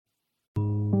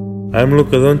I'm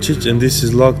Luka Doncic, and this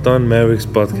is Locked On Mavericks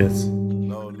podcast.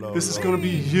 This is gonna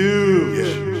be huge.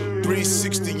 Yeah.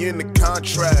 360 in the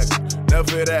contract,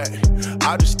 never that.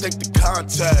 I just take the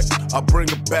contact, I bring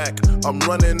it back. I'm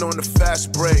running on the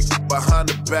fast break, behind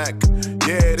the back.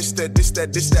 Yeah, this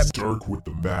that. Dirk with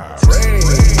the Mavs.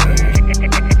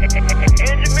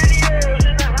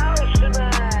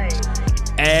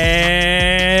 And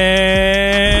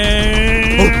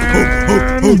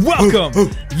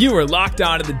welcome. You are locked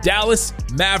on to the Dallas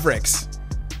Mavericks.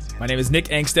 My name is Nick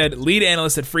Angstead, lead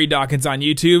analyst at Free Dawkins on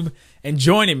YouTube, and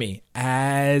joining me,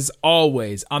 as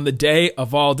always, on the day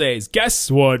of all days,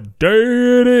 guess what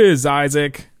day it is,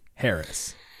 Isaac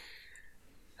Harris.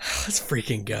 Let's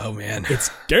freaking go, man.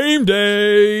 It's game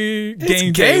day.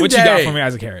 Game day. What you got for me,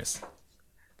 Isaac Harris?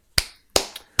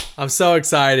 I'm so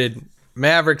excited.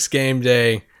 Mavericks game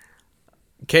day.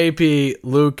 KP,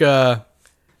 Luka,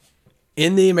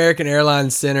 in the American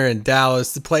Airlines Center in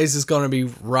Dallas. The place is going to be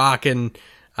rocking.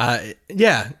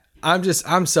 Yeah, I'm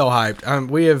so hyped.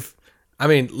 We have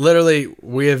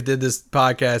did this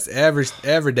podcast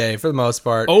every day for the most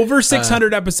part. Over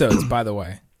 600 episodes, by the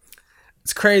way.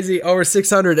 It's crazy. Over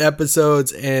 600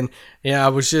 episodes. And yeah, I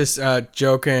was just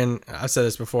joking. I've said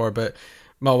this before, but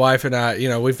my wife and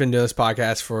I, we've been doing this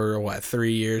podcast for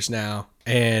 3 years now.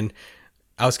 And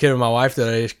I was kidding with my wife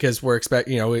today because we're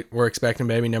expecting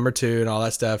baby number 2 and all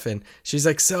that stuff. And she's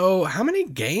like, so how many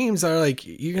games are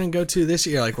you going to go to this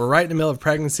year? We're right in the middle of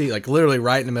pregnancy, literally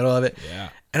right in the middle of it. Yeah.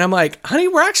 And I'm like, honey,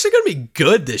 we're actually going to be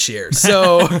good this year.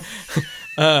 So,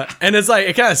 and it's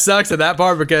it kind of sucks at that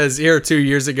part because here 2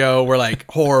 years ago, we're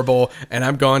horrible. And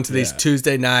I'm going to these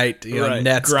Tuesday night,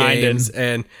 Nets games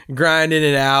and grinding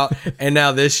it out. And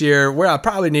now this year, where I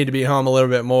probably need to be home a little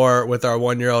bit more with our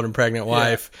 1-year-old and pregnant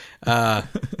wife.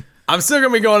 I'm still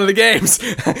going to be going to the games.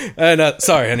 And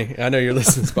sorry, honey, I know you're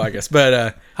listening to this podcast,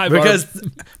 but Hi,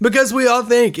 because we all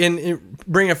think, and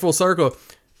bring it full circle,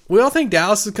 we all think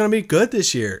Dallas is going to be good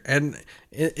this year. And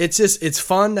it's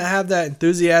fun to have that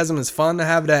enthusiasm. It's fun to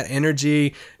have that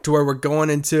energy to where we're going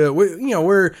into it.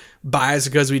 We're biased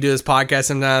because we do this podcast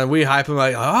sometimes. We hype them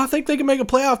I think they can make a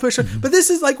playoff push. But this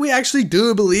is we actually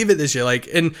do believe it this year.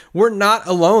 And we're not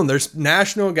alone. There's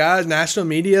national guys, national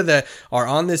media that are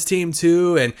on this team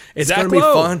too. And it's going to be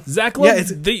fun. Zach Lowe,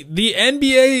 the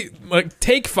NBA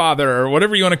take father or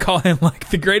whatever you want to call him,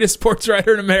 the greatest sports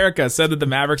writer in America, said that the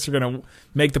Mavericks are going to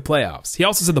make the playoffs. He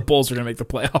also said the Bulls are going to make the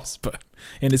playoffs, but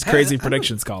in his crazy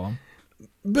predictions column.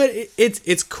 But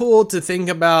it's cool to think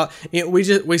about.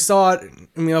 We saw it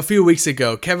a few weeks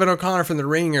ago. Kevin O'Connor from The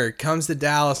Ringer comes to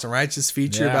Dallas and writes this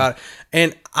feature about it.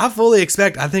 And I fully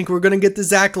expect, I think we're going to get the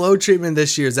Zach Lowe treatment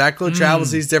this year. Zach Lowe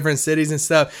travels these different cities and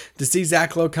stuff. To see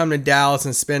Zach Lowe come to Dallas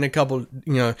and spend a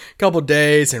couple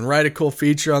days and write a cool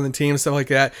feature on the team and stuff like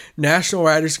that. National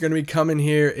writers are going to be coming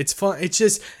here. It's fun. It's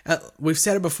just, we've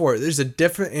said it before. There's a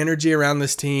different energy around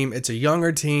this team. It's a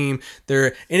younger team.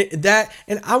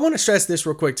 And I want to stress this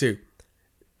real quick too.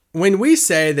 When we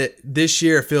say that this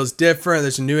year feels different,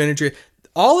 there's a new energy,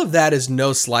 all of that is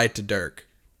no slight to Dirk.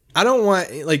 I don't want,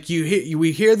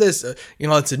 we hear this,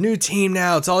 it's a new team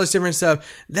now, it's all this different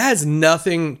stuff. That has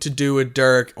nothing to do with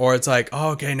Dirk, or it's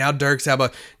okay, now Dirk's out.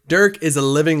 But Dirk is a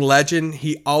living legend.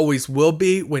 He always will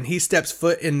be. When he steps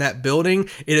foot in that building,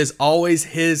 it is always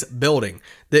his building.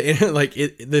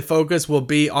 The focus will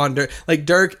be on Dirk.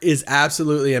 Dirk is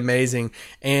absolutely amazing.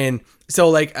 And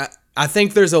so, I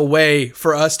think there's a way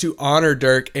for us to honor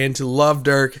Dirk and to love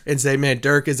Dirk and say, man,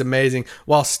 Dirk is amazing,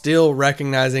 while still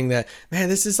recognizing that, man,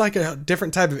 this is a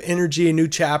different type of energy, a new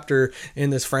chapter in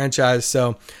this franchise.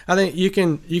 So I think you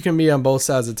can be on both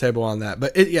sides of the table on that.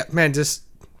 But just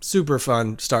super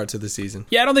fun start to the season.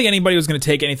 Yeah, I don't think anybody was going to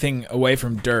take anything away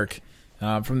from Dirk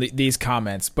from these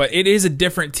comments, but it is a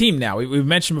different team now. We've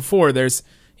mentioned before, there's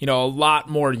a lot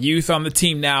more youth on the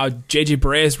team now. JJ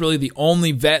Barea is really the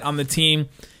only vet on the team.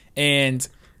 And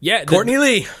Courtney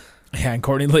Lee. Yeah, and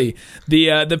Courtney Lee.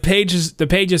 The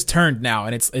page is turned now,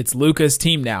 and it's Luka's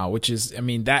team now, which is,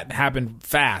 that happened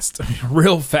fast,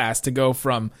 real fast, to go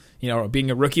from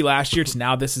being a rookie last year to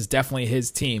now this is definitely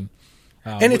his team.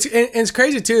 And it's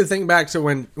crazy too to think back to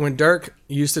when Dirk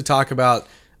used to talk about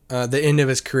the end of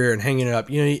his career and hanging it up.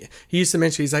 He used to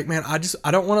mention, he's like, man,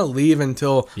 I don't want to leave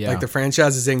until the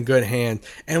franchise is in good hands.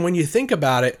 And when you think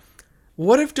about it,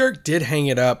 what if Dirk did hang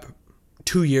it up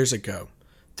 2 years ago,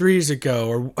 3 years ago,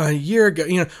 or a year ago?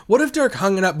 What if Dirk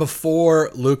hung it up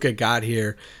before Luka got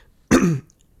here? It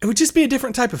would just be a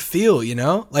different type of feel,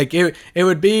 it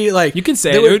would be you can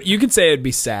say you can say it'd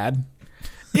be sad.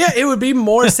 Yeah, it would be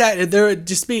more sad. There would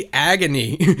just be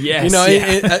agony. Yes,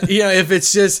 if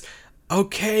it's just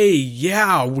okay,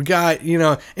 yeah, we got,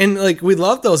 and like we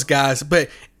love those guys, but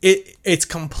it's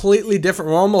completely different.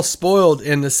 We're almost spoiled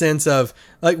in the sense of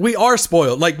like we are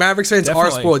spoiled. Like Mavericks fans are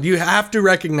spoiled. You have to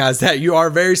recognize that you are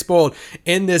very spoiled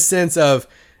in this sense of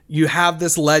you have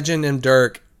this legend in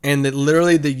Dirk, and that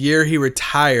literally the year he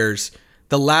retires,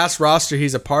 the last roster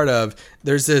he's a part of,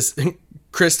 there's this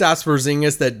Kristaps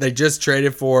Porzingis that they just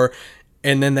traded for.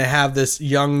 And then they have this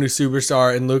young new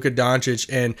superstar in Luka Doncic.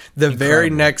 And the very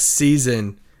next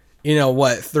season, 3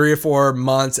 or 4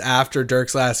 months after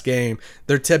Dirk's last game,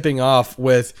 they're tipping off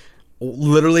with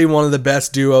literally one of the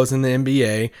best duos in the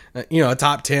NBA, a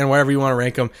top 10, wherever you want to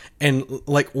rank them. And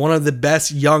like one of the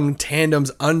best young tandems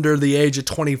under the age of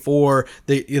 24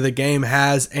 the game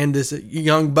has. And this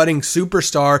young budding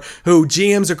superstar who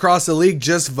GMs across the league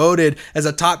just voted as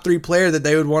a top 3 player that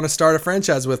they would want to start a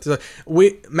franchise with. So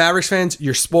Mavericks fans,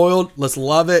 you're spoiled. Let's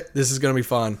love it. This is going to be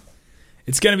fun.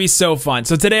 It's going to be so fun.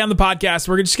 So today on the podcast,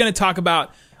 we're just going to talk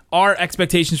about our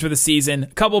expectations for the season, a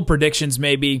couple of predictions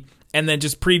maybe, and then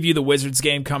just preview the Wizards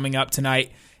game coming up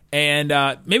tonight. And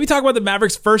maybe talk about the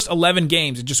Mavericks' first 11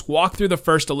 games and just walk through the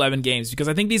first 11 games because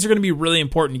I think these are going to be really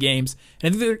important games.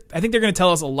 And I think they're going to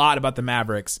tell us a lot about the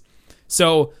Mavericks.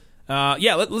 So,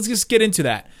 let's just get into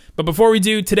that. But before we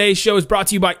do, today's show is brought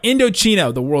to you by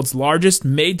Indochino, the world's largest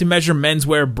made-to-measure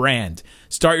menswear brand.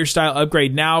 Start your style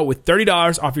upgrade now with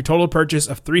 $30 off your total purchase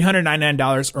of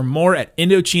 $399 or more at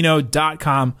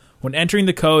Indochino.com when entering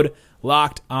the code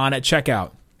LOCKEDON at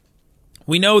checkout.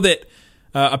 We know that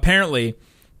apparently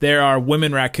there are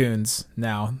women raccoons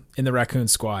now in the raccoon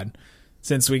squad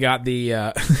since we got the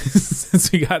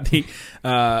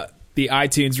the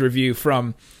iTunes review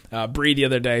from Bree the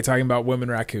other day talking about women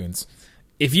raccoons.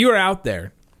 If you are out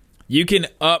there, you can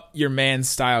up your man's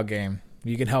style game.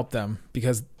 You can help them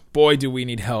because boy do we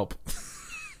need help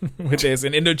with this,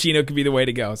 and Indochino could be the way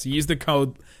to go. So use the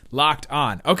code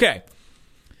LOCKEDON. Okay.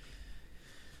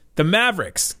 The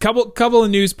Mavericks, couple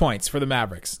of news points for the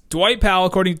Mavericks. Dwight Powell,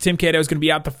 according to Tim Cato, is going to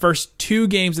be out the first 2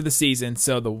 games of the season,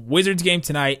 so the Wizards game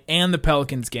tonight and the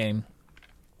Pelicans game.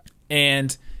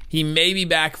 And he may be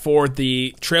back for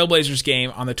the Trailblazers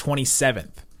game on the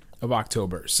 27th of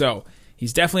October. So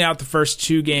he's definitely out the first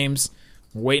 2 games.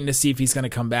 We're waiting to see if he's going to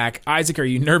come back. Isaac, are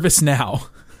you nervous now?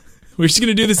 We're just going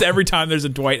to do this every time there's a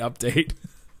Dwight update.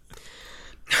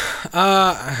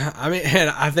 And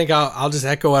I think I'll just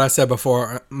echo what I said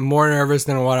before. I'm more nervous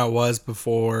than what I was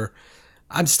before.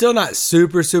 I'm still not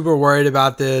super worried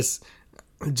about this.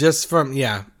 Just from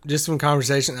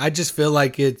conversation, I just feel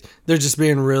like they're just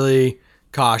being really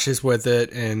cautious with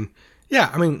it. And you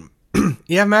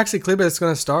have Maxi Kleber that's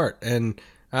going to start, and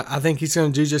I think he's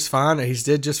going to do just fine. He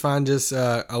did just fine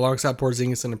alongside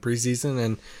Porzingis in the preseason,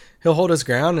 and he'll hold his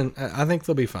ground, and I think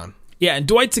they'll be fine. Yeah, and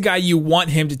Dwight's a guy you want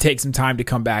him to take some time to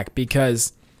come back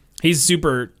because he's a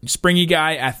super springy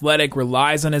guy, athletic,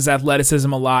 relies on his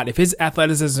athleticism a lot. If his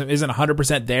athleticism isn't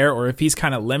 100% there, or if he's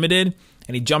kind of limited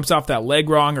and he jumps off that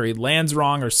leg wrong or he lands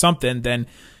wrong or something, then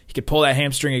he could pull that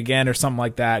hamstring again or something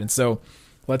like that. And so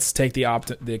let's take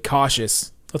the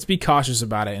cautious. Let's be cautious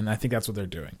about it, and I think that's what they're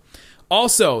doing.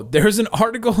 Also, there's an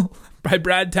article by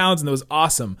Brad Townsend that was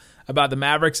awesome about the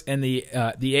Mavericks and the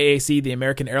AAC, the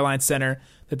American Airlines Center,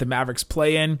 that the Mavericks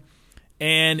play in.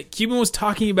 And Cuban was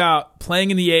talking about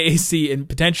playing in the AAC and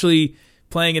potentially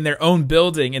playing in their own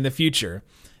building in the future.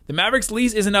 The Mavericks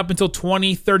lease isn't up until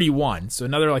 2031, so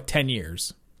another 10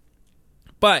 years.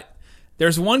 But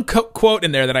there's one quote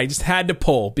in there that I just had to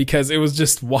pull because it was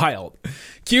just wild.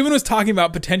 Cuban was talking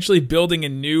about potentially building a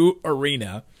new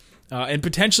arena and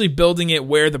potentially building it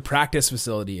where the practice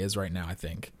facility is right now, I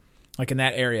think. In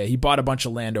that area. He bought a bunch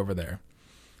of land over there,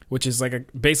 which is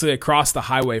basically across the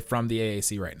highway from the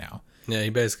AAC right now. Yeah,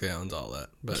 he basically owns all that.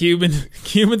 But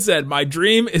Cuban said, my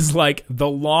dream is the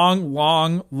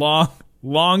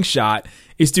long shot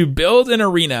is to build an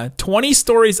arena 20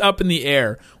 stories up in the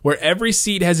air where every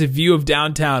seat has a view of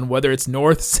downtown, whether it's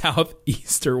north, south,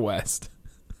 east, or west.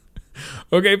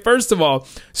 Okay, first of all,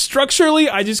 structurally,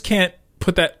 I just can't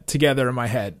put that together in my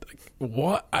head.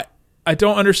 What? I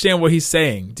don't understand what he's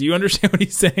saying. Do you understand what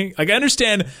he's saying? I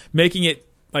understand making it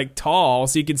tall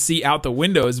so you can see out the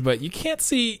windows, but you can't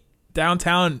see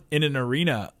downtown in an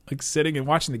arena, sitting and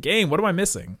watching the game. What am I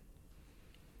missing?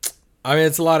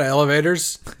 It's a lot of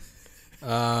elevators.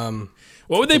 What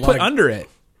would they put under it?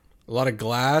 A lot of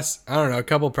glass. I don't know. A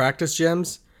couple practice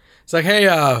gyms. It's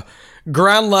hey,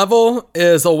 ground level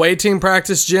is away team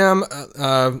practice gym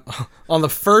on the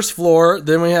first floor.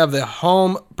 Then we have the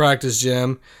home practice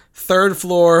gym. 3rd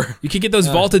floor. You could get those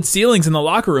vaulted ceilings in the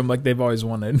locker room like they've always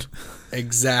wanted.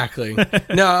 Exactly.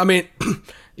 No,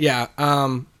 yeah.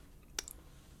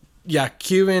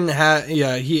 Cuban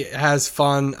he has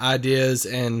fun ideas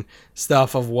and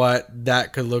stuff of what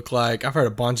that could look like. I've heard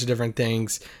a bunch of different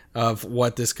things of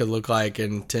what this could look like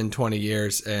in 10, 20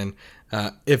 years. And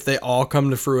if they all come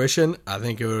to fruition, I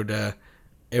think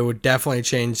it would definitely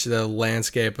change the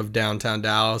landscape of downtown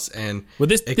Dallas. And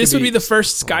this would be the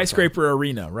first skyscraper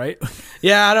arena, right?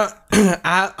 Yeah,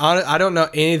 I don't know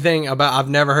anything about. I've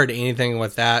never heard anything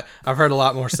with that. I've heard a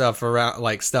lot more stuff around,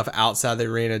 like stuff outside the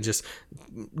arena, just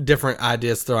different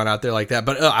ideas thrown out there like that.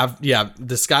 But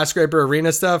the skyscraper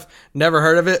arena stuff, never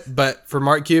heard of it. But for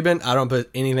Mark Cuban, I don't put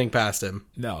anything past him.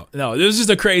 No, it was just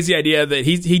a crazy idea that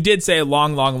he did say a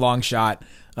long shot.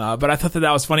 But I thought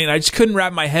that was funny, and I just couldn't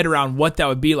wrap my head around what that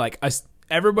would be like.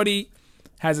 Everybody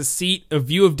has a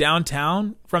view of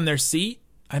downtown from their seat.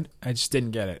 I just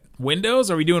didn't get it.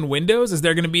 Windows? Are we doing windows? Is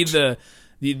there going to be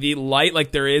the light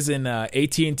like there is in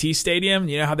AT&T Stadium?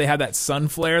 You know how they have that sun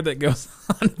flare that goes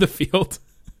onto the field?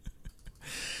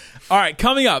 All right,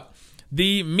 coming up,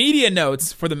 the media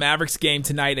notes for the Mavericks game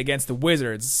tonight against the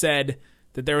Wizards said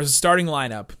that there was a starting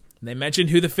lineup, and they mentioned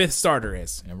who the fifth starter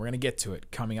is, and we're going to get to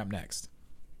it coming up next.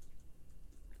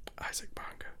 Isaac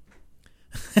Bonga.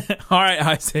 All right,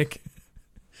 Isaac.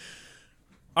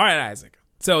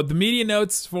 So the media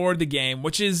notes for the game,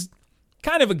 which is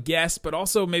kind of a guess, but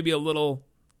also maybe a little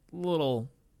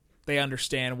they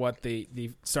understand what the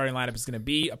starting lineup is going to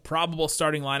be. A probable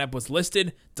starting lineup was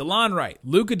listed: DeLon Wright,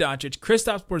 Luka Doncic,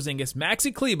 Kristaps Porzingis,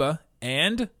 Maxi Kleber,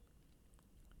 and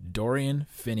Dorian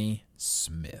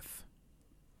Finney-Smith.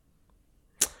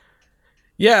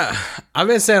 Yeah, I've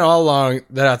been saying all along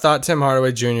that I thought Tim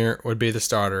Hardaway Jr. would be the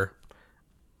starter,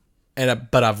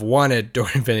 but I've wanted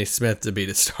Dorian Finney-Smith to be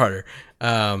the starter.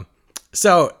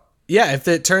 So yeah, if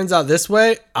it turns out this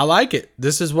way, I like it.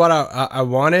 This is what I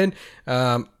wanted.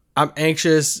 I'm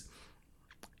anxious.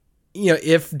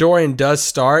 If Dorian does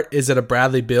start, is it a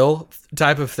Bradley Beal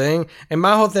type of thing? And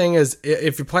my whole thing is,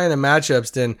 if you're playing the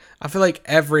matchups, then I feel like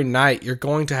every night you're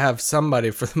going to have somebody,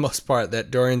 for the most part,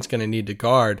 that Dorian's going to need to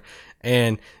guard.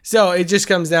 And so it just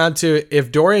comes down to,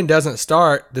 if Dorian doesn't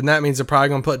start, then that means they're probably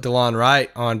going to put DeLon Wright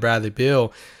on Bradley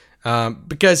Beal,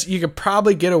 because you could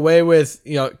probably get away with,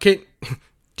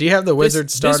 do you have the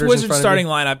Wizards starters? This Wizards starting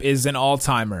lineup is an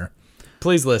all-timer.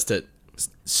 Please list it.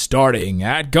 Starting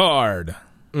at guard.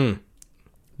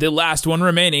 The last one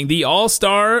remaining, the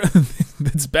all-star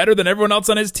that's better than everyone else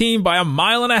on his team by 1.5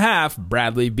 miles,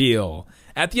 Bradley Beal.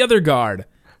 At the other guard,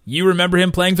 you remember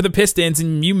him playing for the Pistons,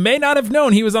 and you may not have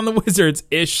known he was on the Wizards,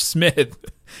 Ish Smith.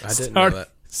 I didn't know that.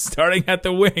 Starting at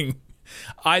the wing.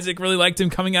 Isaac really liked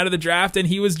him coming out of the draft, and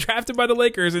he was drafted by the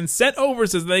Lakers and sent over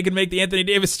so they could make the Anthony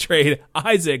Davis trade.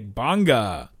 Isaac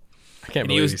Bonga. I can't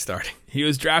believe he's starting. He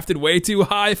was drafted way too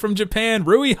high from Japan,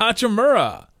 Rui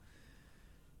Hachimura.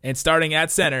 And starting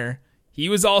at center, he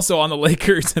was also on the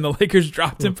Lakers, and the Lakers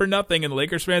dropped him for nothing, and the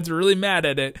Lakers fans were really mad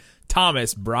at it.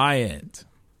 Thomas Bryant.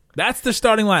 That's the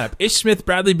starting lineup. Ish Smith,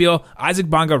 Bradley Beal, Isaac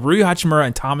Bonga, Rui Hachimura,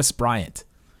 and Thomas Bryant.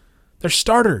 They're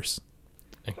starters.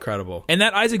 Incredible. And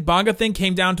that Isaac Bonga thing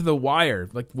came down to the wire.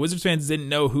 Like, Wizards fans didn't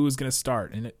know who was going to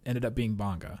start, and it ended up being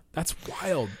Bonga. That's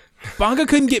wild. Bonga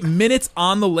couldn't get minutes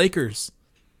on the Lakers.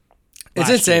 It's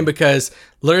insane because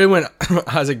literally when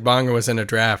Isaac Bonga was in a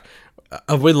draft,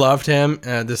 we loved him.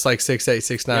 This 6'8",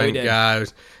 6'9" guy.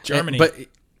 Germany.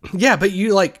 But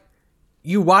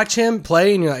you watch him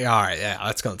play and you're like, all right, yeah,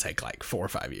 that's going to take 4 or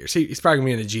 5 years. He's probably going to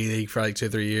be in the G League for 2 or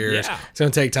 3 years. Yeah. It's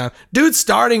going to take time. Dude's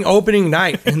starting opening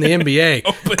night in the NBA.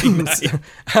 Opening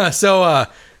night. So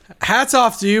hats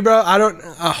off to you, bro. I don't.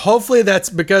 Hopefully that's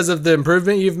because of the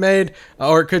improvement you've made,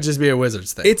 or it could just be a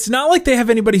Wizards thing. It's not like they have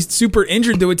anybody super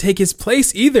injured that would take his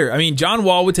place either. I mean, John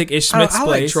Wall would take Ish Smith's I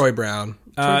place. like Troy Brown.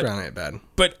 Troy Brown ain't bad.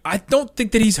 But I don't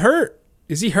think that he's hurt.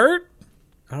 Is he hurt?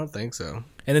 I don't think so.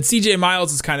 And then CJ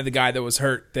Miles is kind of the guy that was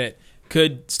hurt that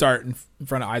could start in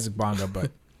front of Isaac Bonga,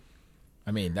 but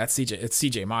I mean, it's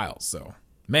CJ Miles, so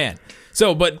man.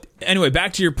 But anyway,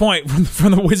 back to your point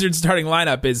from the Wizards starting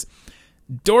lineup is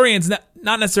Dorian's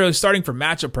not necessarily starting for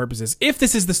matchup purposes. If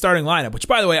this is the starting lineup, which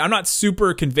by the way, I'm not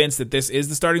super convinced that this is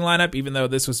the starting lineup, even though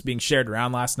this was being shared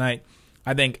around last night.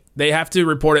 I think they have to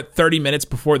report it 30 minutes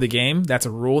before the game. That's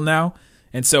a rule now.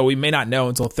 And so we may not know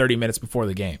until 30 minutes before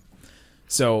the game.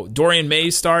 So Dorian may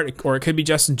start, or it could be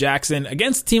Justin Jackson.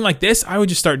 Against a team like this, I would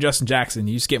just start Justin Jackson.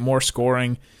 You just get more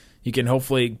scoring. You can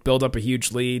hopefully build up a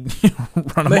huge lead,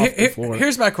 run them off the floor.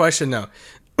 Here's my question, though.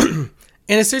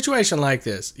 In a situation like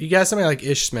this, you got somebody like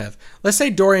Ish Smith. Let's say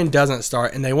Dorian doesn't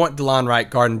start, and they want DeLon Wright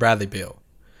guarding Bradley Beal.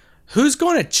 Who's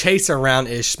going to chase around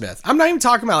Ish Smith? I'm not even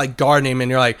talking about guarding him,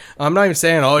 and you're like, I'm not even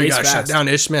saying, you got to shut down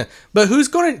Ish Smith. But who's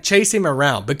going to chase him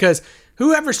around? Because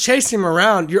whoever's chasing him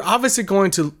around, you're obviously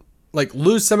going to like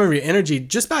lose some of your energy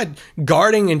just by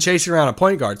guarding and chasing around a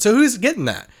point guard. So who's getting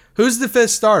that? Who's the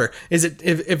fifth starter? Is it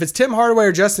if it's Tim Hardaway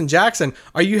or Justin Jackson?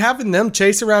 Are you having them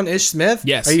chase around Ish Smith?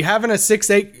 Yes. Are you having a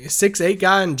 6'8"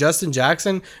 guy and Justin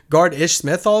Jackson guard Ish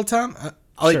Smith all the time?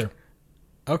 Sure.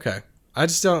 Okay. I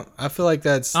just don't. I feel like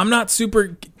that's. I'm not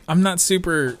super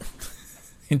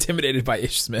intimidated by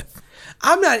Ish Smith.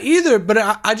 I'm not either, but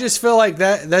I just feel like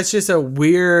that's just a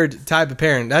weird type of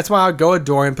pairing. That's why I'd go with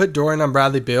Dorian, put Dorian on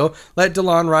Bradley Beal, let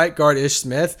DeLon Wright guard Ish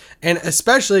Smith, and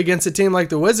especially against a team like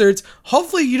the Wizards,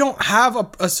 hopefully you don't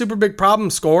have a super big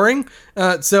problem scoring.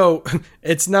 So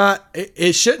it's not,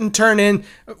 it shouldn't turn in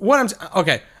one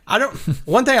thing I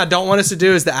don't want us to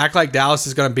do is to act like Dallas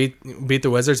is going to beat the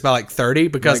Wizards by like 30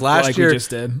 because last year we just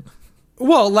did.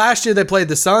 Well, last year they played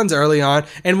the Suns early on,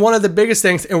 and one of the biggest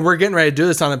things, and we're getting ready to do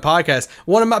this on the podcast,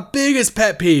 one of my biggest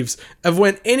pet peeves of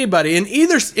when anybody in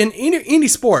any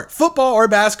sport, football or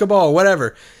basketball or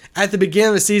whatever, at the beginning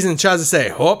of the season tries to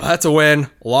say, "Oh, that's a win,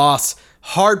 loss."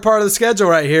 Hard part of the schedule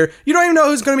right here. You don't even know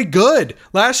who's going to be good.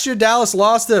 Last year, Dallas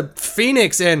lost to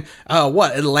Phoenix and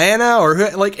Atlanta,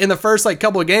 or like in the first like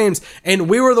couple of games, and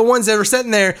we were the ones that were sitting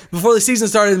there before the season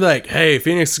started, like, "Hey,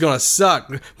 Phoenix is going to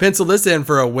suck. Pencil this in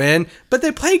for a win." But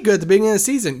they played good at the beginning of the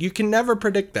season. You can never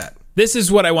predict that. This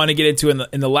is what I want to get into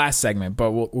in the last segment, but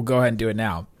we'll go ahead and do it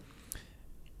now.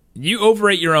 You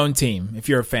overrate your own team if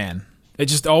you're a fan. It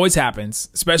just always happens,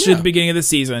 especially at the beginning of the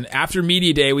season. After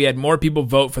Media Day, we had more people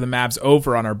vote for the Mavs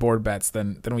over on our board bets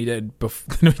than we did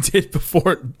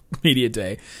before Media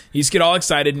Day. You just get all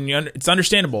excited, and it's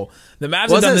understandable. The Mavs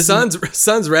have done this.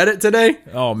 Suns Reddit today?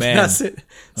 Oh, man. That's it.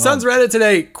 Suns Reddit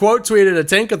today quote tweeted a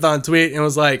Tankathon tweet and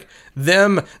was like,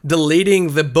 them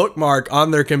deleting the bookmark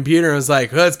on their computer. It was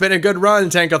like, "Oh, it's been a good run,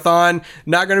 Tankathon.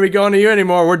 Not going to be going to you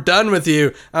anymore. We're done with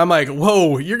you." I'm like,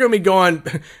 whoa, you're going to be going,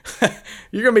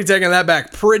 you're going to be taking that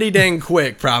back pretty dang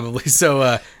quick, probably. So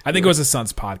I think it was a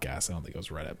Suns podcast. I don't think it was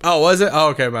Reddit. Oh, was it? Oh,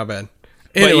 okay, my bad.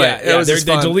 Anyway, they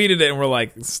deleted it and we're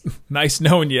like, "Nice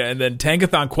knowing you." And then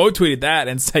Tankathon quote tweeted that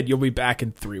and said, "You'll be back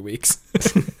in 3 weeks."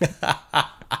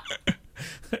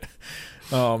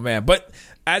 Oh, man. But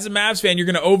as a Mavs fan, you're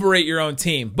going to overrate your own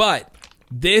team. But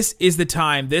this is the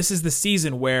time, this is the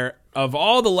season where, of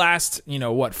all the last,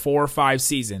 4 or 5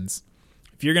 seasons,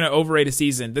 if you're going to overrate a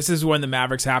season, this is when the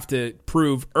Mavericks have to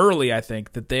prove early, I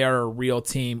think, that they are a real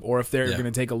team, or if they're going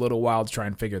to take a little while to try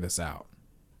and figure this out.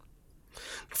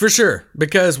 For sure,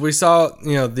 because we saw,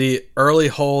 the early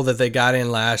hole that they got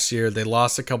in last year. They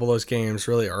lost a couple of those games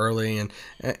really early,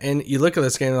 and you look at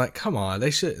this game like, come on,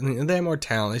 they have more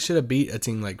talent. They should have beat a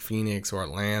team like Phoenix or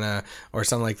Atlanta or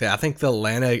something like that. I think that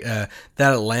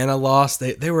Atlanta loss,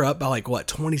 they were up by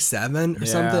 27 or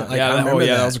something.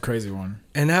 That was a crazy one.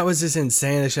 And that was just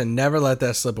insane. They should never let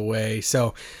that slip away.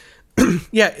 So.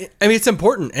 Yeah, I mean, it's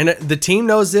important, and the team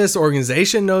knows this, the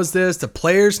organization knows this, the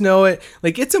players know it.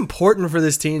 Like, it's important for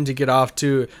this team to get off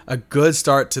to a good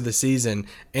start to the season,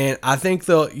 and I think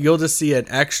you'll just see an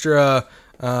extra,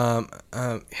 I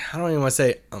don't even want to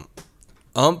say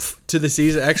umph to the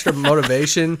season, extra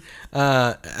motivation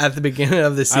at the beginning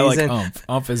of the season. I like umph.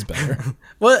 Umph is better.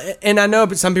 Well, and I know,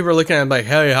 but some people are looking at it like,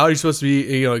 "Hey, how are you supposed to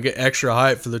be, get extra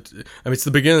hype for it's the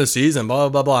beginning of the season, blah,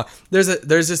 blah, blah, blah."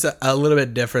 There's just a little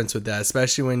bit difference with that,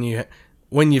 especially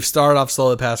when you've started off slow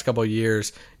the past couple of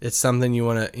years. It's something you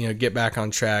want to, get back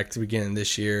on track to begin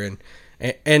this year.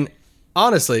 And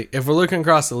honestly, if we're looking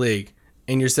across the league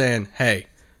and you're saying, "Hey,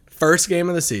 first game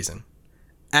of the season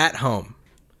at home,"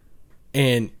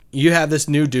 and you have this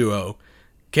new duo,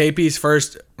 KP's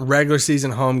first regular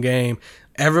season home game,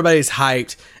 everybody's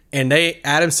hyped, and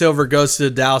Adam Silver goes to the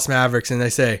Dallas Mavericks and they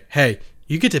say, "Hey,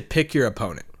 you get to pick your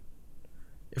opponent.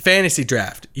 Fantasy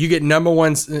draft, you get number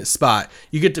 1 spot.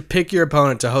 You get to pick your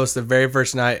opponent to host the very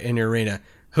first night in your arena.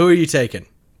 Who are you taking?"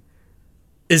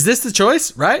 Is this the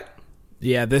choice, right?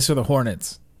 Yeah, this or the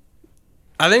Hornets.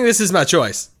 I think this is my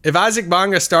choice. If Isaac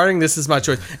Bonga's starting, this is my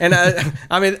choice. And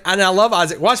I love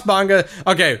Isaac. Watch Bonga.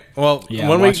 Okay, well, we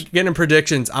get in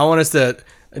predictions, I want us to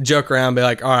joke around and be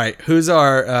like, "All right, who's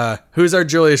our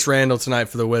Julius Randle tonight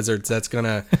for the Wizards that's going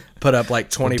to put up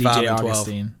 25 and 12?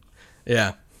 Augustine.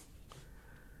 Yeah.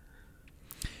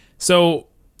 So,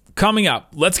 coming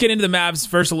up, let's get into the Mavs'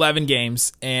 first 11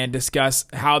 games and discuss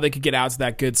how they could get out to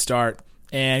that good start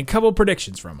and a couple of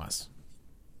predictions from us.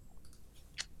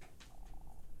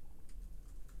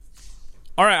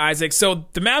 All right, Isaac. So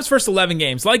the Mavs' first 11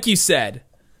 games, like you said,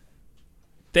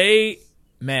 if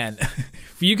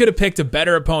you could have picked a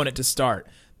better opponent to start,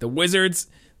 the Wizards,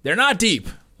 they're not deep.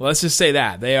 Let's just say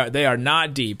that. They are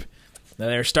not deep.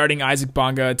 They're starting Isaac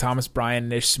Bonga, Thomas Bryant,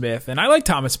 and Ish Smith. And I like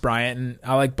Thomas Bryant, and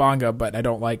I like Bonga, but I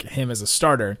don't like him as a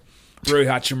starter. Rui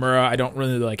Hachimura, I don't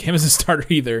really like him as a starter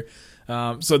either.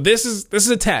 So this is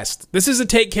a test. This is a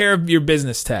take care of your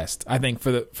business test, I think,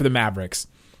 for the Mavericks.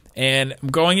 And I'm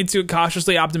going into it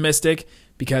cautiously optimistic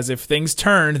because if things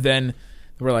turn, then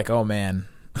we're like, oh man,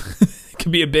 it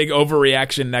could be a big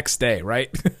overreaction next day, right?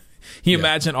 You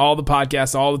imagine all the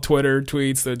podcasts, all the Twitter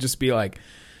tweets that would just be like,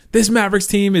 this Mavericks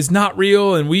team is not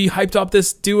real, and we hyped up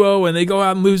this duo, and they go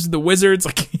out and lose to the Wizards.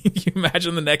 Like, you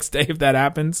imagine the next day if that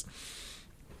happens.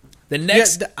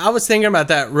 I was thinking about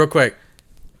that real quick.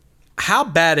 How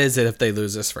bad is it if they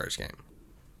lose this first game?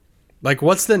 Like,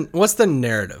 what's the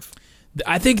narrative?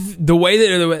 I think the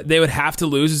way that they would have to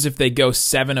lose is if they go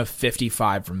 7 of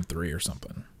 55 from 3 or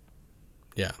something.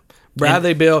 Yeah.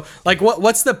 Bradley Beal, like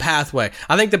what's the pathway?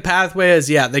 I think the pathway is,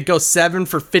 they go 7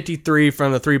 for 53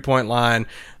 from the 3-point line.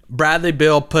 Bradley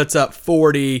Beal puts up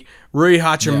 40. Rui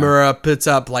Hachimura puts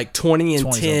up like 20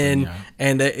 and 10.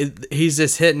 And he's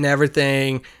just hitting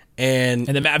everything. And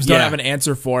the Mavs don't have an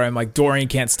answer for him. Like, Dorian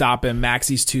can't stop him.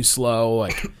 Maxi's too slow.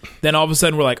 Like, then all of a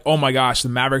sudden we're like, oh my gosh, the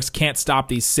Mavericks can't stop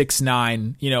these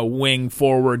 6'9", wing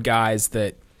forward guys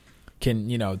that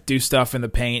can, do stuff in the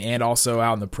paint and also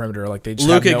out in the perimeter. Like, they just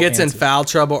Luka have no gets answer. in foul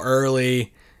trouble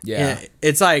early. Yeah.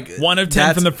 It's like 1 of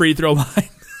 10 from the free throw line.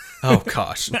 Oh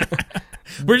gosh.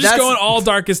 We're just going all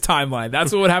darkest timeline.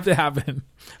 That's what would have to happen.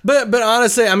 But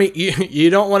honestly, I mean, you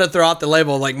don't want to throw out the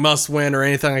label like must win or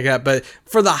anything like that. But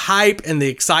for the hype and the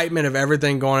excitement of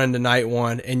everything going into night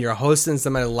one, and you're hosting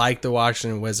somebody like the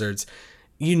Washington Wizards,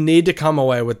 you need to come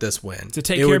away with this win. To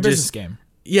take care of business game.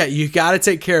 Yeah, you got to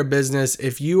take care of business.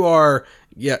 If you are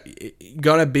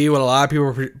going to be what a lot of people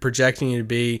are projecting you to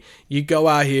be, you go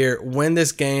out here, win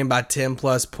this game by 10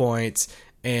 plus points.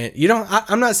 And you don't.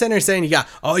 I'm not sitting there saying you got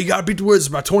to beat the Wizards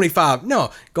by 25.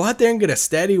 No, go out there and get a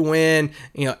steady win.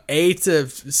 8 to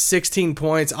 16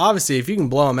 points. Obviously, if you can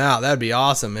blow them out, that'd be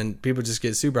awesome, and people just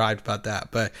get super hyped about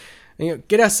that. But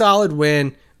get a solid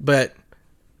win. But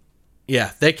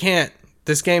yeah, they can't.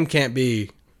 This game can't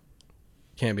be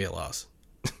a loss.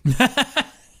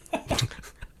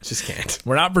 Just can't.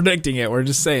 We're not predicting it. We're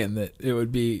just saying that it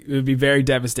would be very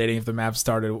devastating if the Mavs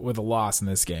started with a loss in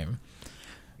this game.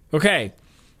 Okay.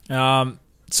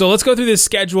 So let's go through this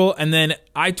schedule, and then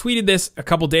I tweeted this a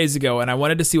couple days ago, and I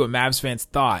wanted to see what Mavs fans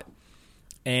thought.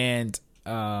 And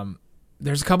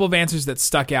there's a couple of answers that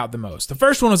stuck out the most. The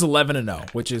first one was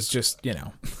 11-0, which is just,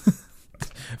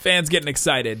 fans getting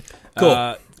excited.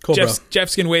 Cool. Cool, Jeff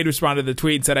Skin Wade responded to the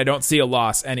tweet and said, I don't see a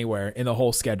loss anywhere in the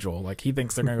whole schedule. Like, he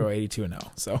thinks they're going to go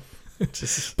 82-0. So,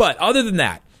 but other than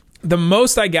that, the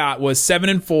most I got was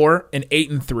 7-4 and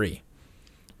 8-3.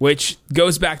 Which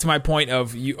goes back to my point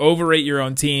of you overrate your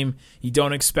own team. You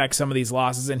don't expect some of these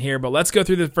losses in here. But let's go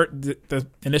through the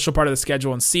initial part of the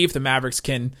schedule and see if the Mavericks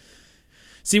can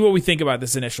see what we think about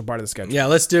this initial part of the schedule. Yeah,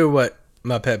 let's do what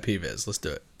my pet peeve is. Let's do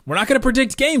it. We're not going to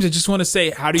predict games. I just want to say,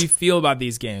 how do you feel about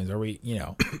these games? Are we,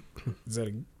 is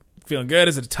it feeling good?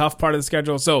 Is it a tough part of the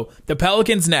schedule? So the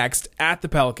Pelicans next, at the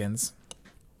Pelicans,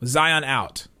 with Zion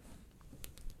out.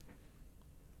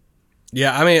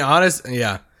 Yeah, I mean, I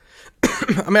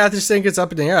just think it's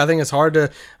up in the air. I think it's hard to.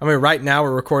 Right now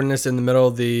we're recording this in the middle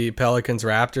of the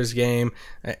Pelicans-Raptors game.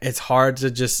 It's hard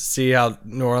to just see how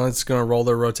New Orleans is going to roll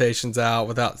their rotations out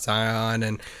without Zion,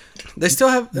 and they still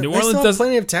have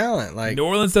plenty of talent. Like, New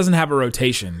Orleans doesn't have a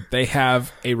rotation; they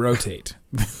have a rotate.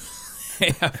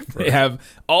 they have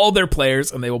all their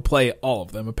players, and they will play all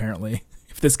of them. Apparently,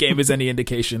 if this game is any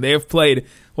indication, they have played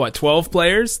 12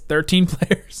 players, 13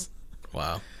 players.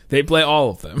 Wow, they play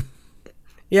all of them.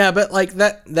 Yeah, but like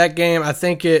that game, I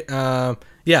think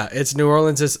it's New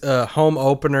Orleans' home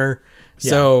opener.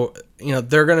 So,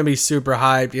 they're going to be super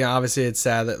hyped. Obviously it's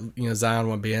sad that, Zion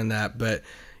won't be in that. But,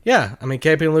 yeah,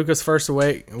 KP and Luka's first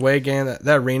away game, that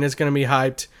arena is going to be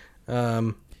hyped.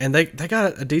 And they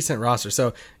got a decent roster.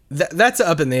 So, that's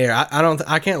up in the air.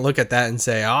 I can't look at that and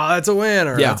say, oh, that's a win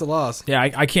or that's a loss. Yeah,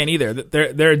 I can't either.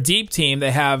 They're a deep team.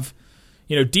 They have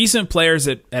decent players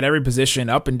at every position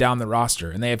up and down the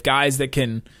roster. And they have guys that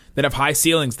have high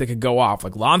ceilings that could go off.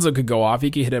 Like Lonzo could go off. He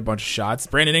could hit a bunch of shots.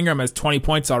 Brandon Ingram has 20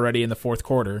 points already in the fourth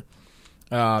quarter.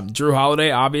 Drew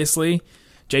Holiday, obviously.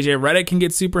 JJ Redick can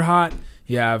get super hot.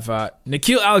 You have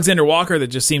Nickeil Alexander-Walker that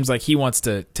just seems like he wants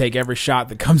to take every shot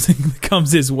that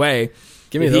comes his way.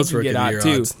 Give me those rookie year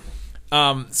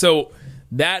odds. So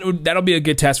that'll be a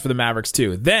good test for the Mavericks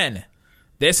too. Then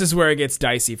this is where it gets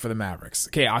dicey for the Mavericks.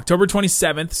 Okay, October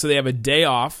 27th, so they have a day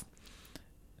off.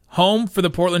 Home for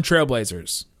the Portland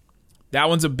Trailblazers. That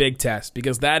one's a big test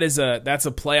because that's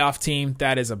a playoff team.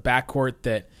 That is a backcourt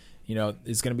that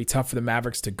is going to be tough for the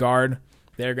Mavericks to guard.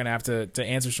 They're going to have to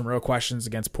answer some real questions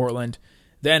against Portland.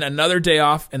 Then another day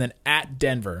off, and then at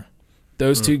Denver.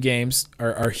 Those two games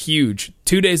are huge.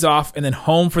 2 days off and then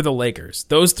home for the Lakers.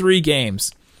 Those 3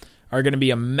 games are going to be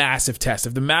a massive test.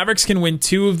 If the Mavericks can win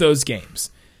 2 of those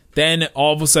games, then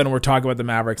all of a sudden we're talking about the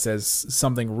Mavericks as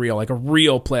something real, like a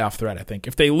real playoff threat, I think.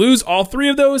 If they lose all 3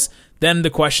 of those, then the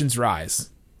questions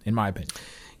rise, in my opinion.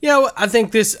 Yeah, well, I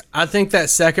think that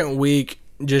second week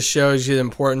just shows you the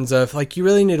importance of, like, you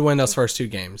really need to win those first 2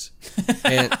 games.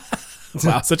 And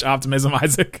wow, such optimism,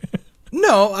 Isaac.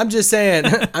 no, I'm just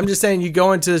saying you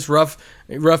go into this rough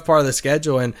part of the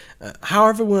schedule, and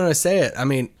however we want to say it, I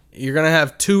mean, you're going to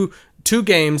have two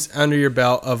games under your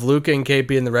belt of Luka and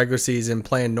KP in the regular season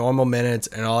playing normal minutes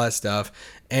and all that stuff.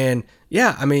 And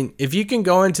yeah, I mean, if you can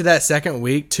go into that second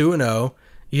week 2-0,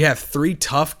 you have 3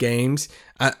 tough games.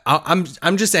 I'm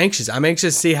just anxious. I'm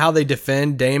anxious to see how they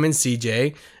defend Dame and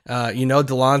CJ.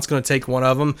 DeLon's going to take one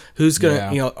of them. Who's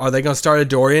going to, are they going to start a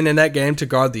Dorian in that game to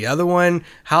guard the other one?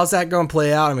 How's that going to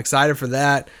play out? I'm excited for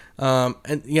that.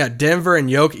 Denver and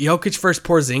Jokic versus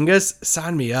Porzingis,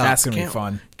 sign me up. That's going to be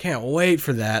fun. Can't wait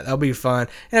for that. That'll be fun.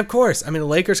 And of course, I mean, the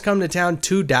Lakers come to town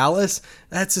to Dallas.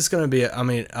 That's just going to be,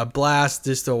 a blast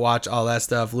just to watch all that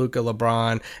stuff. Luka,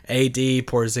 LeBron, AD,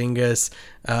 Porzingis,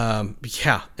 and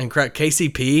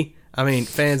KCP. I mean,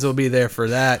 fans will be there for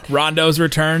that. Rondo's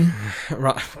return.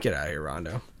 Get out of here,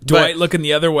 Rondo. Dwight looking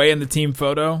the other way in the team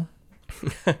photo.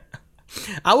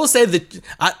 I will say that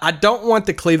I don't want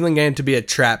the Cleveland game to be a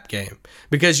trap game,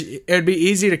 because it'd be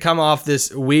easy to come off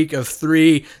this week of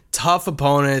 3 tough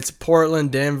opponents,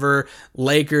 Portland, Denver,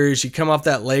 Lakers. You come off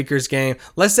that Lakers game.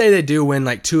 Let's say they do win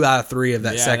like 2 out of 3 of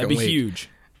that second week. That'd be huge.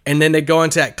 And then they go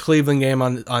into that Cleveland game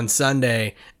on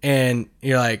Sunday, and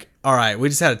you're like, all right, we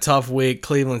just had a tough week.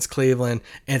 Cleveland's Cleveland,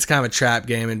 and it's kind of a trap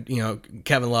game. And,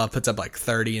 Kevin Love puts up like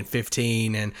 30 and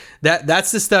 15, and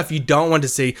that's the stuff you don't want to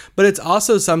see. But it's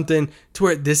also something to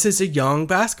where this is a young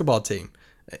basketball team.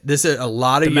 This is a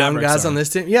lot of young guys on this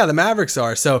team. Yeah, the Mavericks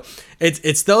are. So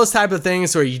it's those type of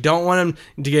things where you don't want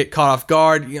them to get caught off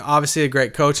guard. Obviously, a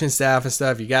great coaching staff and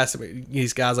stuff. You got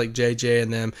these guys like JJ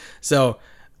and them. So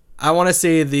I want to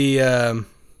see the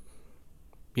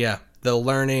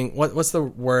learning. What's the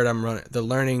word I'm running? The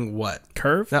learning what?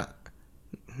 Curve?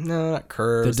 Not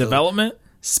curves. The development?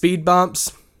 Speed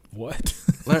bumps. What?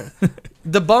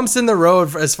 The bumps in the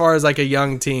road as far as like a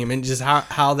young team, and just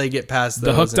how they get past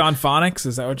those. The hooked on phonics?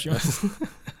 Is that what you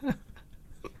want?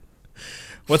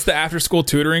 What's the after school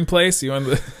tutoring place? You want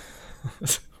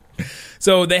the...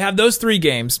 So they have those 3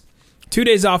 games. 2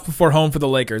 days off before home for the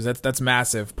Lakers. That's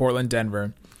massive. Portland,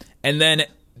 Denver. And then,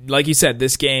 like you said,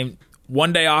 this game,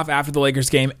 1 day off after the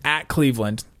Lakers game at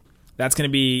Cleveland. That's going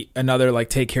to be another like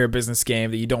take care of business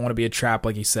game that you don't want to be a trap,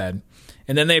 like you said.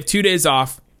 And then they have 2 days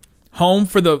off, home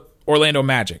for the Orlando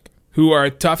Magic, who are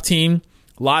a tough team,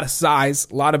 a lot of size,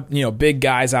 a lot of big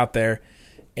guys out there,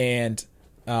 and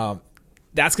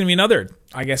that's going to be another.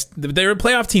 I guess they were a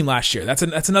playoff team last year.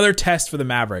 That's another test for the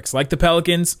Mavericks, like the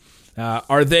Pelicans.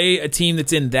 Are they a team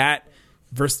that's in that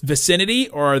vicinity,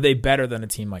 or are they better than a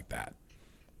team like that?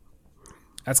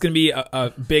 That's going to be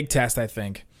a big test, I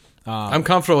think. I'm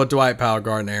comfortable with Dwight Powell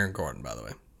guarding Aaron Gordon, by the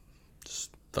way.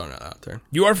 Just throwing that out there.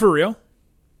 You are for real?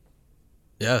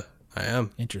 Yeah, I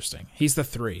am. Interesting. He's the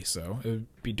 3, so it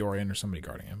would be Dorian or somebody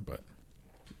guarding him. But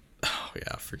oh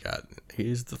yeah, I forgot.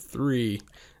 He's the 3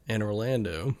 in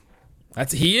Orlando.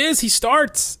 He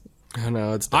starts. I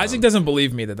know it's dumb. Isaac doesn't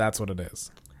believe me that that's what it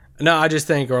is. No, I just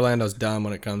think Orlando's dumb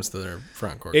when it comes to their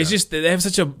front court. It's just they have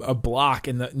such a block,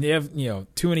 and they have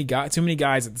too many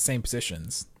guys at the same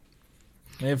positions.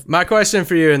 My question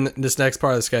for you in this next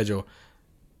part of the schedule: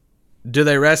 do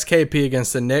they rest KP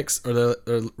against the Knicks, or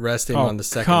they rest him on the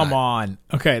second? Come on,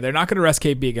 okay, they're not going to rest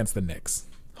KP against the Knicks.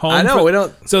 I know we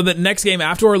don't. So the next game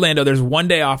after Orlando, there's 1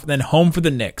 day off, and then home for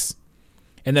the Knicks,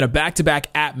 and then a back-to-back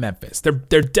at Memphis.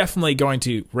 They're definitely going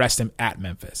to rest him at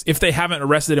Memphis if they haven't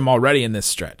arrested him already in this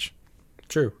stretch.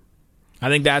 True. I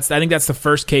think that's the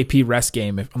first KP rest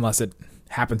game, unless it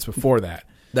happens before that.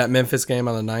 That Memphis game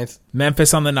on the 9th?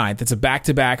 Memphis on the 9th. It's a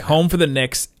back-to-back, home for the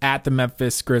Knicks, at the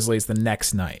Memphis Grizzlies the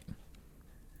next night.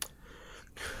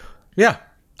 Yeah.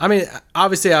 I mean,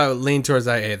 obviously I would lean towards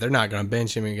that, hey, they're not going to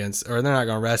bench him against, or they're not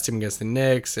going to rest him against the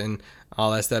Knicks and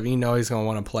all that stuff. He's going to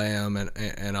want to play him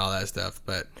and all that stuff.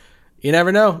 But you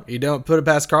never know. You don't put it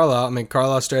past Carlisle. I mean,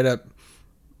 Carlisle straight up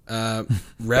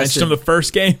rested him the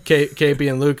first game. KP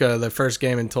and Luka the first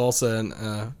game in Tulsa and,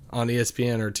 on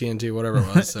ESPN or TNT, whatever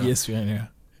it was. So. ESPN, yeah.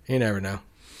 You never know.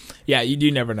 Yeah, you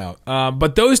do never know.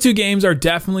 But those 2 games are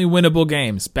definitely winnable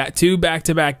games. 2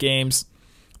 back-to-back games.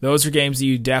 Those are games that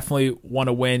you definitely want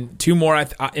to win. 2 more,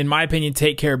 in my opinion,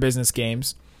 take care of business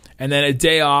games. And then a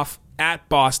day off at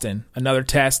Boston. Another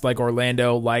test like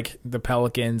Orlando, like the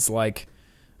Pelicans, like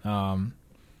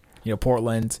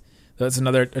Portland. That's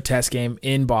another test game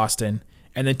in Boston.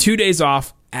 And then 2 days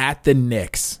off at the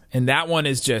Knicks. And that one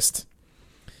is just...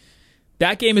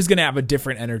 That game is going to have a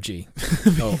different energy.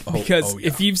 Because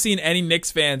if you've seen any Knicks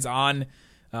fans on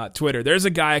Twitter, there's a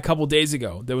guy a couple days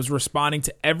ago that was responding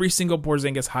to every single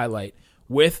Porzingis highlight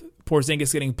with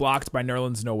Porzingis getting blocked by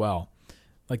Nerlens Noel.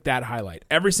 Like that highlight.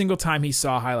 Every single time he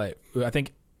saw a highlight, I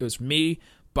think it was me,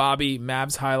 Bobby,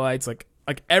 Mavs highlights, like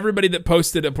everybody that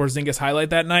posted a Porzingis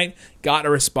highlight that night got a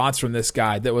response from this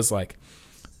guy that was like,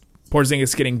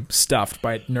 Porzingis getting stuffed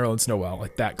by Nerlens Noel,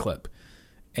 like that clip.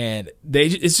 And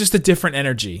it's just a different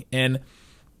energy. And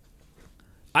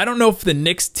I don't know if the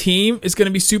Knicks team is going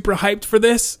to be super hyped for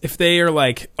this. If they are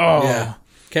like, oh. Yeah.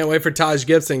 Can't wait for Taj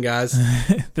Gibson, guys.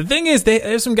 The thing is,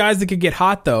 there's some guys that could get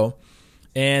hot, though.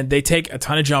 And they take a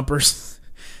ton of jumpers.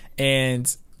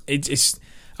 And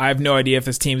I have no idea if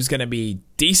this team is going to be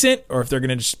decent or if they're going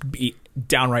to just be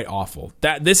downright awful.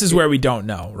 This is where we don't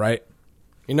know, right?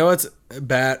 You know what's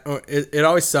bad? It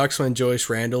always sucks when Julius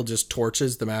Randle just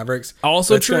torches the Mavericks.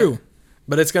 Also true.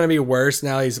 But it's going to be worse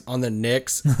now he's on the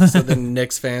Knicks. So the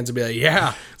Knicks fans will be like,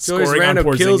 yeah, Julius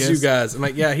Randle kills you guys. I'm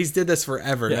like, yeah, he's did this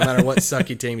forever, no matter what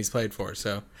sucky team he's played for.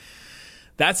 So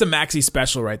that's a Maxey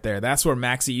special right there. That's where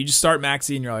Maxey, you just start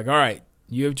Maxey and you're like, all right,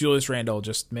 you have Julius Randle.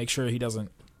 Just make sure he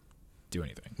doesn't do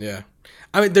anything. Yeah.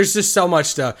 I mean, there's just so much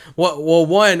stuff. Well,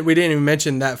 one, we didn't even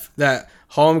mention that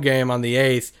home game on the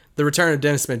 8th. The return of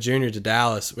Dennis Smith Jr. to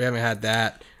Dallas. We haven't had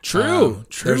that. True.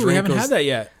 We haven't had that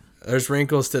yet. There's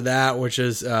wrinkles to that, which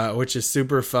is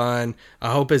super fun.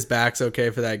 I hope his back's okay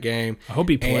for that game. I hope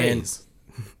he plays.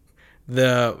 And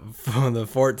the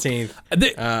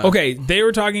 14th. Okay, they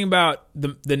were talking about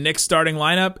the Knicks starting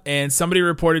lineup, and somebody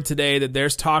reported today that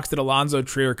there's talks that Alonzo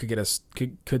Trier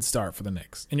could start for the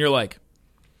Knicks. And you're like,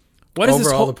 what is this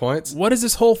the points? What has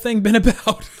this whole thing been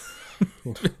about?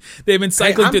 They've been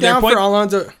cycling through their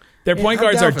point. Their point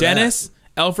guards are Dennis,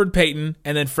 Elfrid Payton,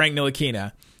 and then Frank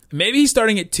Ntilikina. Maybe he's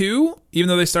starting at 2, even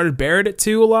though they started Barrett at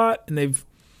 2 a lot, and they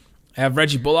have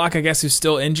Reggie Bullock, I guess, who's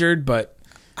still injured. But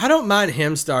I don't mind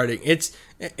him starting. It's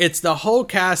the whole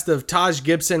cast of Taj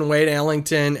Gibson, Wade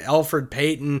Ellington, Elfrid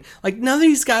Payton. Like, none of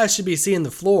these guys should be seeing the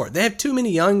floor. They have too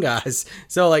many young guys.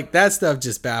 So, like, that stuff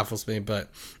just baffles me. But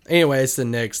anyway, it's the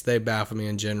Knicks. They baffle me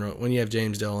in general when you have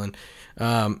James Dolan.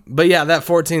 But yeah, that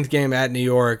 14th game at New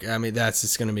York, I mean, that's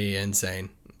just going to be insane.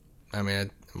 I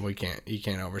mean, you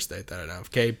can't overstate that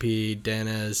enough. KP,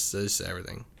 Dennis, just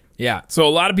everything. Yeah. So a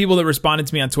lot of people that responded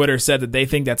to me on Twitter said that they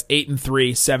think that's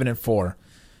 8-3, 7-4.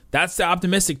 That's the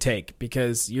optimistic take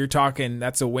because you're talking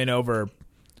that's a win over,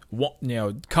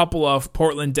 couple of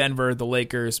Portland, Denver, the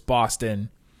Lakers, Boston,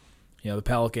 the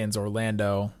Pelicans,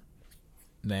 Orlando.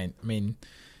 I mean,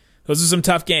 those are some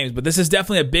tough games, but this is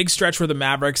definitely a big stretch where the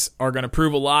Mavericks are going to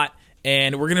prove a lot.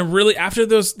 And we're going to really, after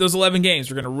those 11 games,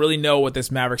 we're going to really know what this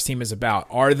Mavericks team is about.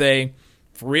 Are they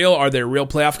for real? Are they a real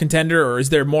playoff contender, or is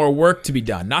there more work to be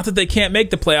done? Not that they can't make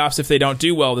the playoffs if they don't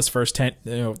do well this first 10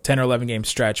 or 11 game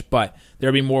stretch, but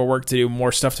there'll be more work to do,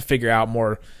 more stuff to figure out,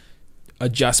 more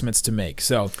adjustments to make.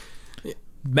 So,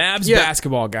 Mavs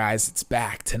basketball, guys, it's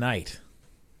back tonight.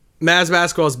 Mavs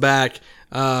basketball is back.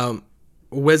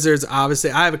 Wizards, obviously.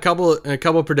 I have a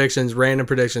couple predictions, random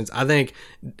predictions. I think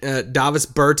Davis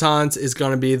Bertans is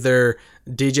going to be their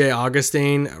DJ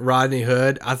Augustine, Rodney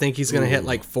Hood. I think he's going to hit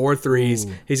like 4 threes.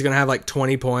 He's going to have like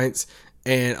 20 points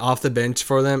and off the bench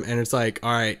for them. And it's like,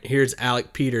 all right, here's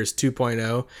Alec Peters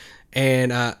 2.0.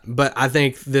 And but I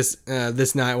think this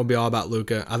night will be all about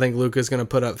Luka. I think Luka's going to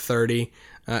put up 30,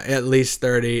 at least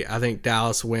 30. I think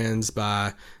Dallas wins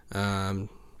by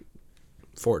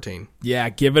 14. Yeah,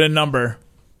 give it a number.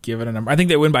 I think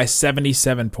they win by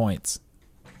 77 points.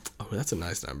 Oh, that's a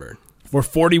nice number. Or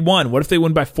 41. What if they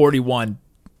win by 41?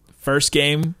 First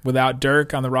game without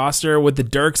Dirk on the roster, with the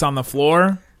Dirks on the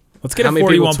floor. Let's get a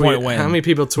 41-point win. How many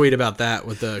people tweet about that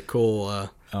with the cool,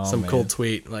 cool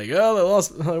tweet? Like,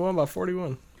 they won by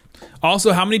 41.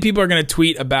 Also, how many people are going to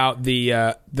tweet about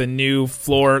the new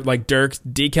floor, like Dirk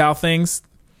decal things?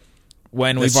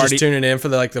 When we've already tuning in for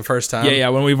the first time. Yeah,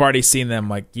 when we've already seen them,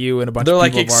 like you and a bunch of people.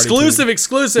 They're like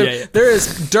exclusive. Yeah. There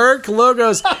is Dirk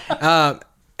logos, and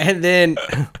then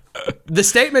the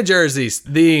statement jerseys.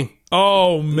 The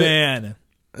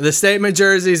statement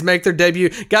jerseys make their debut,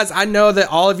 guys. I know that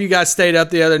all of you guys stayed up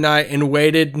the other night and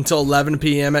waited until 11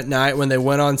 p.m. at night when they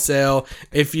went on sale.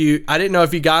 I didn't know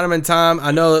if you got them in time.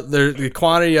 I know that the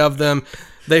quantity of them,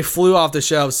 they flew off the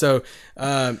shelves. So.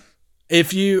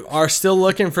 If you are still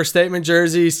looking for statement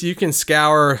jerseys, you can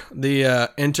scour the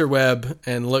interweb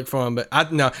and look for them. But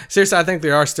seriously, I think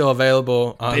they are still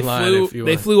available online.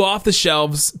 They flew off the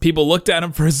shelves. People looked at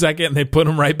them for a second, and they put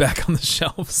them right back on the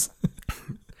shelves.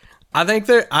 I think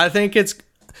it's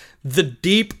the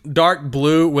deep dark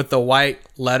blue with the white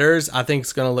letters. I think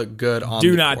it's going to look good on.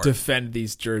 Do the not court. defend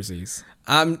these jerseys.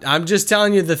 I'm just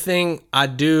telling you the thing I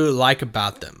do like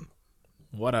about them.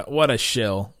 What a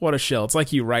shill. What a shill. It's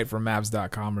like you write for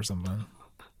Mavs.com or something.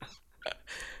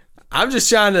 I'm just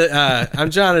trying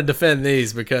to defend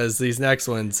these because these next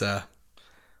ones.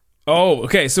 Oh,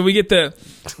 okay. So we get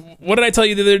what did I tell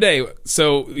you the other day?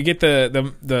 So we get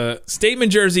the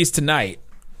statement jerseys tonight.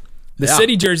 The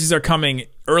city jerseys are coming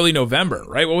early November,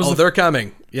 right? They're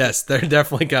coming. Yes, they're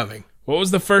definitely coming. What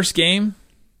was the first game?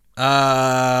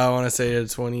 I want to say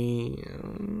it's 20.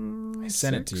 I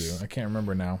sent it to you. I can't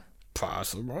remember now.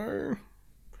 Possibly.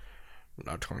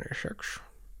 Not 26.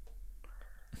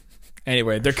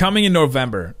 Anyway, they're coming in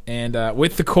November, and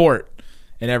with the court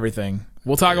and everything.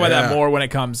 We'll talk about that more when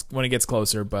it gets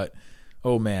closer. But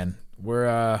oh man,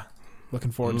 we're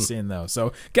looking forward to seeing those.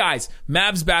 So guys,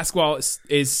 Mavs basketball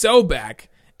is so back.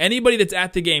 Anybody that's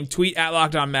at the game, tweet at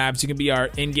Locked On Mavs. You can be our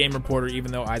in-game reporter,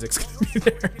 even though Isaac's gonna be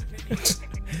there.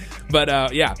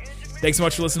 But yeah, thanks so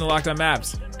much for listening to Locked On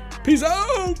Mavs. Peace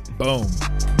out. Boom.